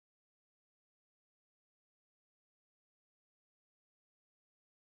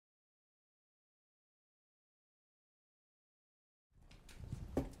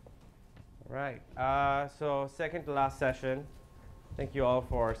Right. So second to last session. Thank you all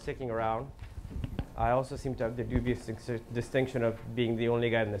for sticking around. I also seem to have the dubious distinction of being the only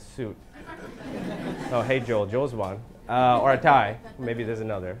guy in the suit. Oh, hey, Joel. Joel's one. Or a tie. Maybe there's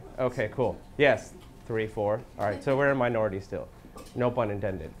another. OK, cool. Yes, 3, 4. All right, so we're a minority still. No pun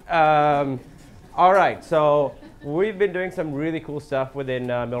intended. All right, so we've been doing some really cool stuff within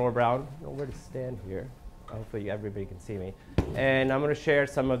Millward Brown. I don't know where to stand here. Hopefully everybody can see me. And I'm going to share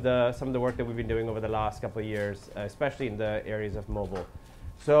some of the work that we've been doing over the last couple of years, especially in the areas of mobile.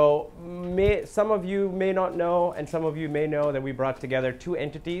 So some of you may not know, and some of you may know that we brought together two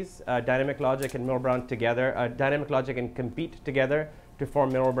entities, Dynamic Logic and Millward Brown together, Dynamic Logic and Compete together to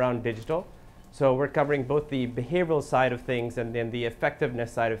form Millward Brown Digital. So we're covering both the behavioral side of things and then the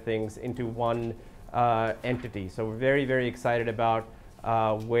effectiveness side of things into one entity. So we're very, very excited about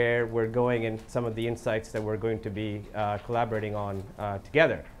where we're going and some of the insights that we're going to be collaborating on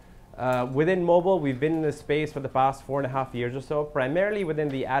together. Within mobile, we've been in this space for the past 4.5 years or so, primarily within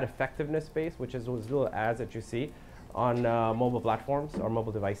the ad effectiveness space, which is those little ads that you see on mobile platforms or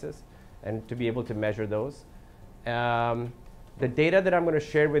mobile devices, and to be able to measure those. The data that I'm going to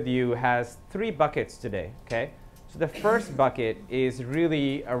share with you has 3 buckets today, okay? So the first bucket is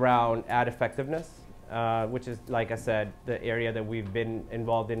really around ad effectiveness, which is, like I said, the area that we've been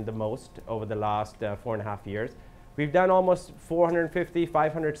involved in the most over the last 4.5 years. We've done almost 450,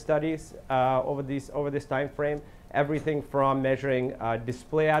 500 studies over this time frame, everything from measuring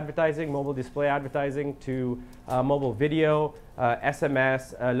display advertising, mobile display advertising, to mobile video,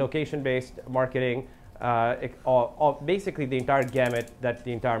 SMS, location-based marketing, basically the entire gamut that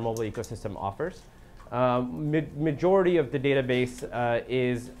the entire mobile ecosystem offers. Majority of the database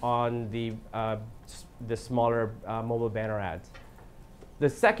is on the smaller mobile banner ads. The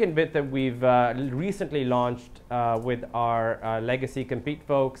second bit that we've recently launched with our legacy Compete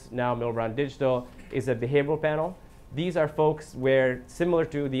folks, now Millward Brown Digital, is a behavioral panel. These are folks where, similar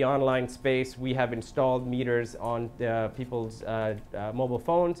to the online space, we have installed meters on people's mobile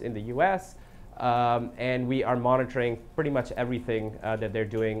phones in the US, and we are monitoring pretty much everything that they're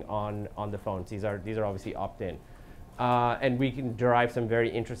doing on the phones. These are obviously opt-in. And we can derive some very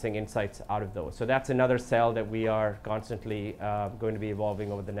interesting insights out of those. So that's another cell that we are constantly going to be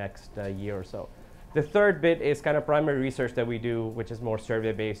evolving over the next year or so. The third bit is kind of primary research that we do, which is more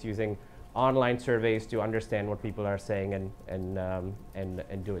survey-based, using online surveys to understand what people are saying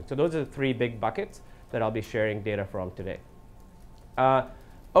and doing. So those are the 3 big buckets that I'll be sharing data from today.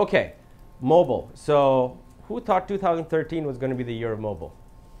 OK, mobile. So who thought 2013 was going to be the year of mobile?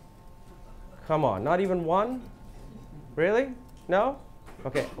 Come on, not even one? Really? No?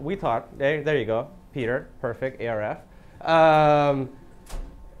 OK, we thought. There you go. Peter, perfect, ARF.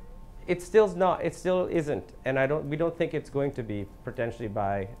 It still isn't, and we don't think it's going to be potentially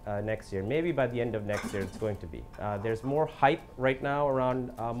by next year. Maybe by the end of next year it's going to be. There's more hype right now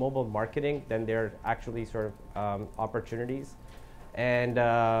around mobile marketing than there are actually sort of opportunities. And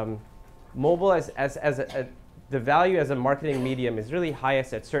mobile the value as a marketing medium is really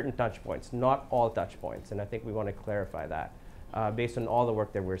highest at certain touch points, not all touch points. And I think we want to clarify that based on all the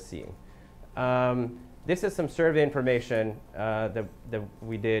work that we're seeing. This is some survey information that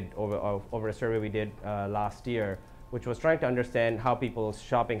we did over a survey we did last year, which was trying to understand how people's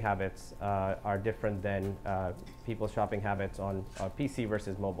shopping habits are different than people's shopping habits on PC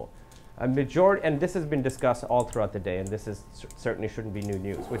versus mobile. A majority, and this has been discussed all throughout the day, and this is certainly shouldn't be new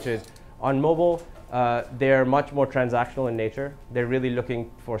news, which is on mobile, they're much more transactional in nature. They're really looking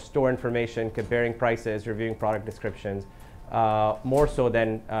for store information, comparing prices, reviewing product descriptions, more so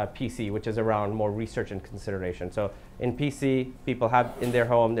than PC, which is around more research and consideration. So in PC, people have in their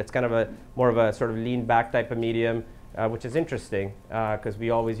home, it's kind of more of a sort of lean back type of medium, which is interesting because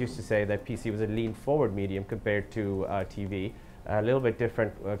we always used to say that PC was a lean forward medium compared to TV, a little bit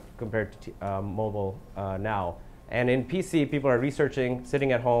different compared to mobile now. And in PC, people are researching,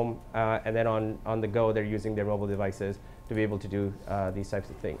 sitting at home, and then on the go, they're using their mobile devices to be able to do these types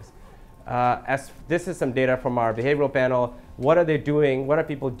of things. This is some data from our behavioral panel. What are they doing? What are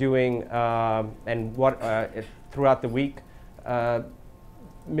people doing? And what throughout the week? The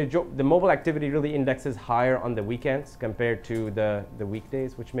mobile activity really indexes higher on the weekends compared to the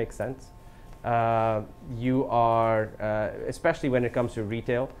weekdays, which makes sense. You are, especially when it comes to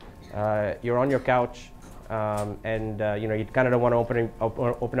retail, you're on your couch. You kind of don't want to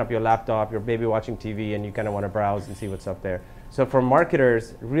open up your laptop, you're maybe watching TV, and you kind of want to browse and see what's up there. So for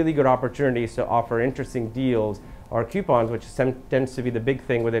marketers, really good opportunities to offer interesting deals or coupons, which tends to be the big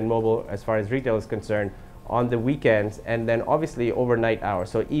thing within mobile as far as retail is concerned, on the weekends, and then obviously overnight hours.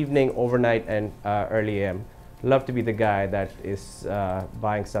 So evening, overnight, and early AM. love to be the guy that is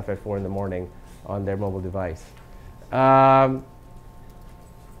buying stuff at 4 in the morning on their mobile device.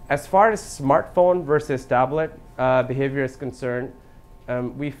 As far as smartphone versus tablet behavior is concerned,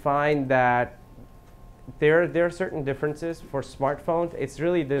 we find that there are certain differences for smartphones. It's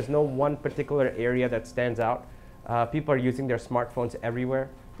really, there's no one particular area that stands out. People are using their smartphones everywhere.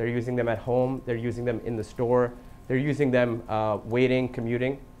 They're using them at home. They're using them in the store. They're using them waiting,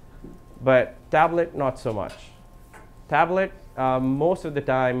 commuting. But tablet, not so much. Tablet, most of the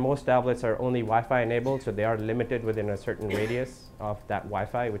time, most tablets are only Wi-Fi enabled, so they are limited within a certain radius of that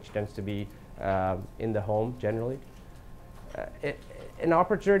Wi-Fi, which tends to be in the home generally. An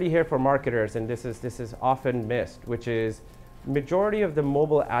opportunity here for marketers, and this is often missed, which is majority of the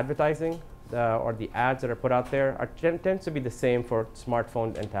mobile advertising or the ads that are put out there tends to be the same for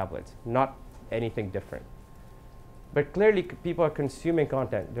smartphones and tablets, not anything different. But clearly, people are consuming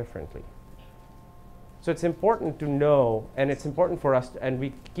content differently. So it's important to know, and it's important for us, and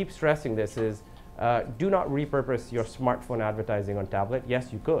we keep stressing this, is do not repurpose your smartphone advertising on tablet.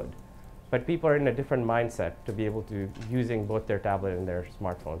 Yes, you could, but people are in a different mindset to be able to using both their tablet and their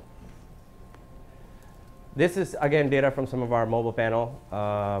smartphone. This is, again, data from some of our mobile panel,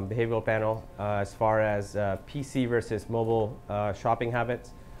 behavioral panel, as far as PC versus mobile shopping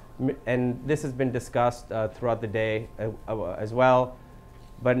habits. And this has been discussed throughout the day as well.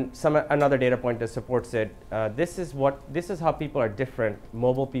 But another data point that supports it, this is how people are different,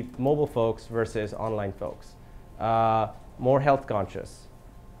 mobile folks versus online folks. More health conscious,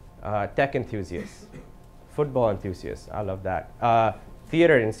 tech enthusiasts, football enthusiasts, I love that.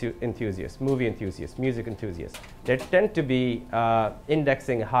 Theater enthusiasts, movie enthusiasts, music enthusiasts. They tend to be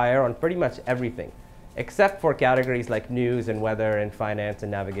indexing higher on pretty much everything, except for categories like news and weather and finance and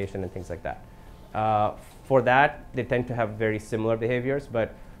navigation and things like that. For that, they tend to have very similar behaviors,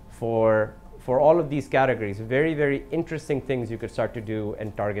 but for all of these categories, very, very interesting things you could start to do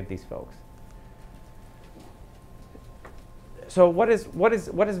and target these folks. So what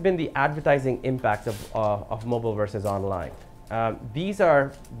has been the advertising impact of mobile versus online? These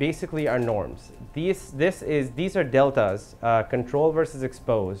are basically our norms. These are deltas, control versus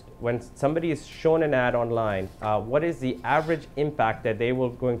exposed. When somebody is shown an ad online, what is the average impact that they were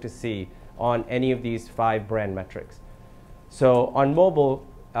going to see on any of these 5 brand metrics? So on mobile,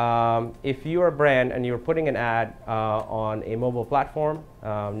 if you're a brand and you're putting an ad on a mobile platform,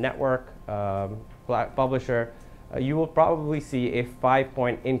 network, publisher, you will probably see a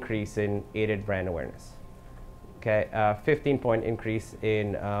 5-point increase in aided brand awareness. Okay, 15-point increase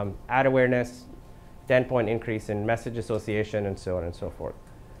in ad awareness, 10-point increase in message association, and so on and so forth.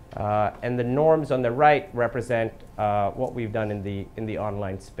 And the norms on the right represent what we've done in the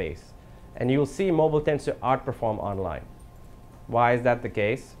online space. And you'll see mobile tends to outperform online. Why is that the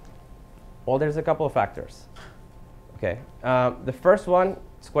case? Well, there's a couple of factors. Okay, the first one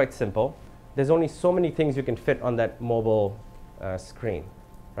is quite simple. There's only so many things you can fit on that mobile screen,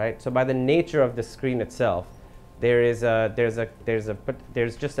 right? So by the nature of the screen itself, there's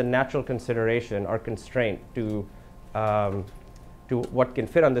just a natural consideration or constraint to what can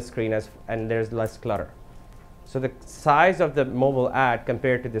fit on the screen, and there's less clutter. So the size of the mobile ad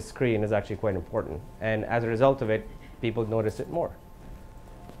compared to the screen is actually quite important, and as a result of it, people notice it more.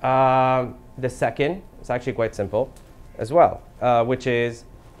 The second is actually quite simple as well, which is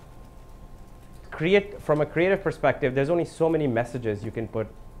from a creative perspective, there's only so many messages you can put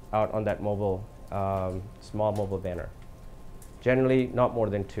out on that mobile small mobile banner. Generally, not more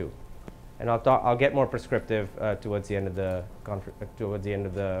than 2. And I'll get more prescriptive towards the end of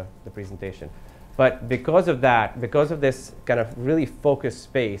the presentation. But because of that, because of this kind of really focused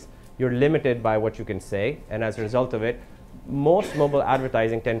space, you're limited by what you can say. And as a result of it, most mobile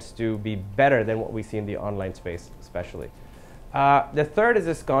advertising tends to be better than what we see in the online space, especially. The third is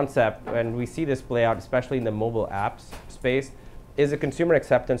this concept, and we see this play out, especially in the mobile apps space, is a consumer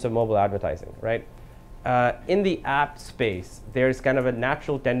acceptance of mobile advertising, right? In the app space, there's kind of a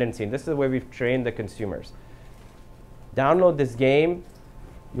natural tendency, and this is the way we've trained the consumers. Download this game,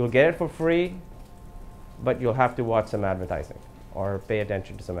 you'll get it for free, but you'll have to watch some advertising or pay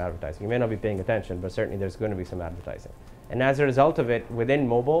attention to some advertising. You may not be paying attention, but certainly there's going to be some advertising. And as a result of it, within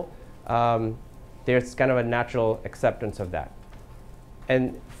mobile, there's kind of a natural acceptance of that.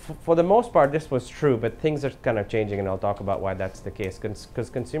 And for the most part, this was true, but things are kind of changing, and I'll talk about why that's the case, because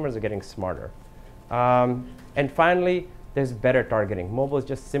consumers are getting smarter. And finally, there's better targeting. Mobile is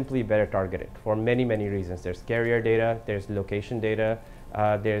just simply better targeted for many, many reasons. There's carrier data, there's location data,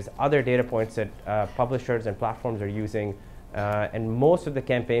 there's other data points that publishers and platforms are using, and most of the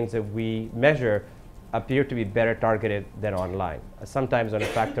campaigns that we measure appear to be better targeted than online, sometimes on a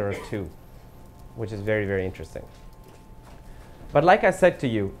factor of 2. which is very, very interesting. But like I said to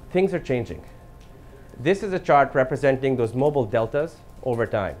you, things are changing. This is a chart representing those mobile deltas over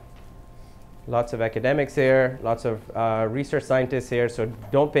time. Lots of academics here, lots of research scientists here, so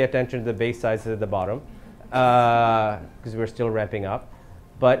don't pay attention to the base sizes at the bottom because we're still ramping up.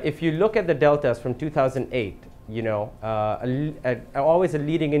 But if you look at the deltas from 2008, you know, always a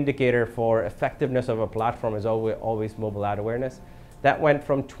leading indicator for effectiveness of a platform is always mobile ad awareness. That went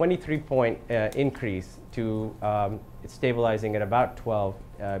from 23-point increase to stabilizing at about 12,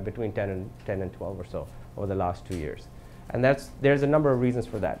 between 10 and 12 or so over the last 2 years. And there's a number of reasons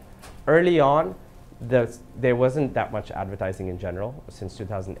for that. Early on, there wasn't that much advertising in general since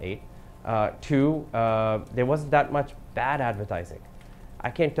 2008. Two, there wasn't that much bad advertising. I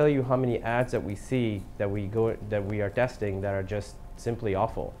can't tell you how many ads that we see that we are testing that are just simply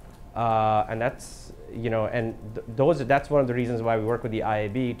awful. And that's, you know, and that's one of the reasons why we work with the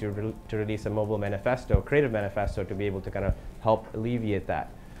IAB to release a mobile manifesto, creative manifesto, to be able to kind of help alleviate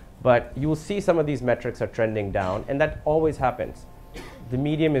that. But you will see some of these metrics are trending down, and that always happens. The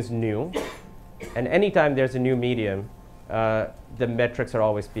medium is new, and anytime there's a new medium, the metrics are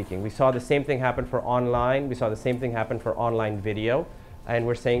always peaking. We saw the same thing happen for online. We saw the same thing happen for online video, and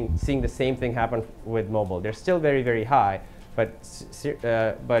we're seeing the same thing happen with mobile. They're still very, very high, but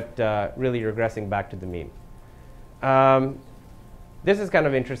really regressing back to the mean. This is kind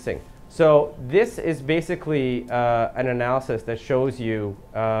of interesting. So this is basically an analysis that shows you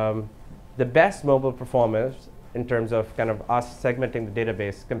the best mobile performance in terms of kind of us segmenting the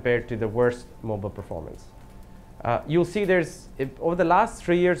database compared to the worst mobile performance. You'll see over the last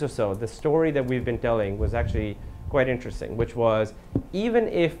 3 years or so, the story that we've been telling was actually quite interesting, which was even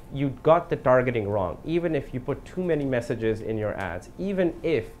if you got the targeting wrong, even if you put too many messages in your ads, even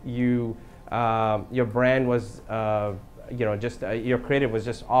if your brand was, you know, just your creative was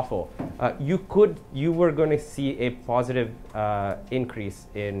just awful, you were going to see a positive increase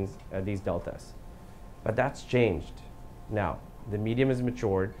in these deltas. But that's changed now. The medium has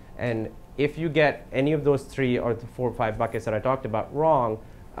matured, and if you get any of those 3 or 4 or 5 buckets that I talked about wrong,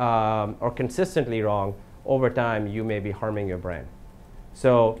 or consistently wrong, over time you may be harming your brand.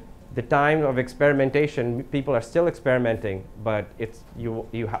 So the time of experimentation, people are still experimenting, but you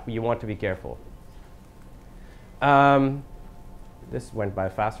want to be careful. This went by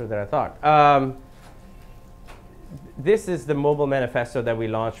faster than I thought. This is the mobile manifesto that we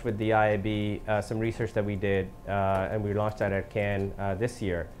launched with the IAB, some research that we did, and we launched that at Cannes this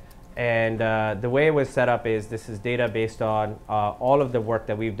year. And the way it was set up is this is data based on all of the work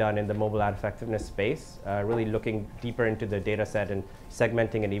that we've done in the mobile ad effectiveness space, really looking deeper into the data set and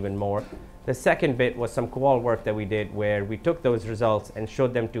segmenting it even more. The second bit was some qual work that we did where we took those results and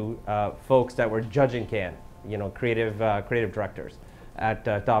showed them to folks that were judging Cannes, you know, creative directors at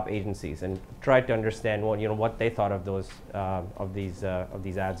top agencies, and tried to understand what they thought of those of these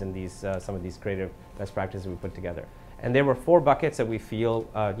ads and some of these creative best practices we put together. And there were 4 buckets that we feel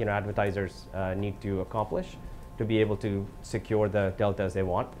advertisers need to accomplish to be able to secure the deltas they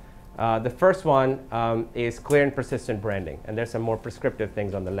want. The first one is clear and persistent branding, and there's some more prescriptive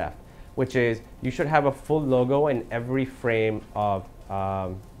things on the left, which is you should have a full logo in every frame of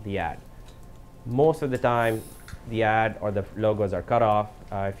the ad. Most of the time, the ad or the logos are cut off.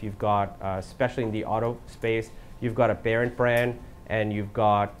 If you've got, especially in the auto space, you've got a parent brand, and you've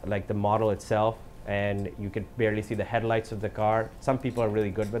got like the model itself, and you can barely see the headlights of the car. Some people are really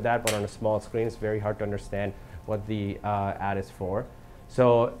good with that, but on a small screen, it's very hard to understand what the ad is for.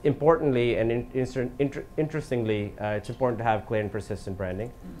 So importantly and interestingly, it's important to have clear and persistent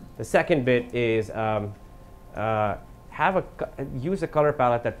branding. The second bit is use a color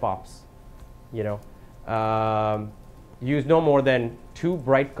palette that pops. You know, use no more than 2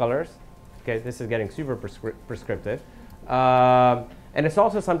 bright colors. Okay, this is getting super prescriptive. And it's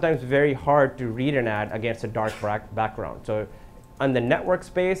also sometimes very hard to read an ad against a dark background. So on the network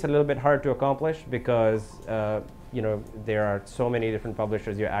space, a little bit hard to accomplish because you know, there are so many different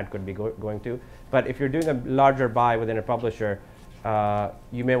publishers your ad could be going to. But if you're doing a larger buy within a publisher,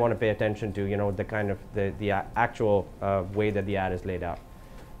 you may want to pay attention to, you know, the kind of the actual way that the ad is laid out.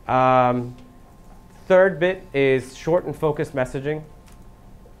 Third bit is short and focused messaging.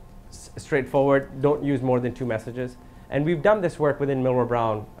 Straightforward, don't use more than 2 messages. And we've done this work within Millward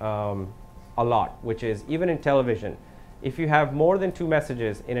Brown a lot, which is even in television, if you have more than 2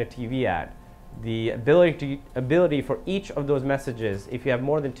 messages in a TV ad, the ability for each of those messages, if you have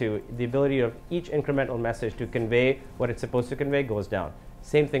more than 2, the ability of each incremental message to convey what it's supposed to convey goes down.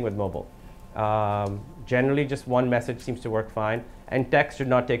 Same thing with mobile. Generally, just 1 message seems to work fine, and text should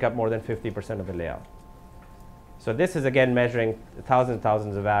not take up more than 50% of the layout. So this is, again, measuring thousands and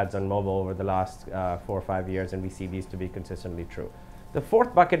thousands of ads on mobile over the last 4 or 5 years, and we see these to be consistently true. The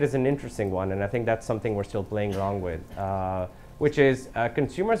fourth bucket is an interesting one, and I think that's something we're still playing around with, which is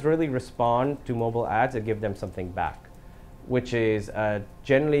consumers really respond to mobile ads that give them something back, which is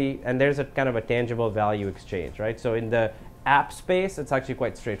generally, and there's a kind of a tangible value exchange, right? So in the app space, it's actually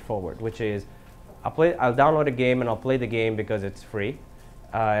quite straightforward, which is I'll download a game and I'll play the game because it's free,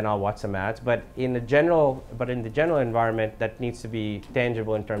 and I'll watch some ads. But in the general environment, that needs to be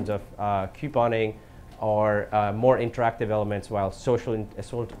tangible in terms of couponing or more interactive elements, while social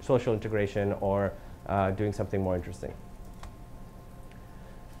integration or doing something more interesting.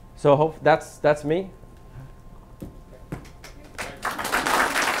 So that's me.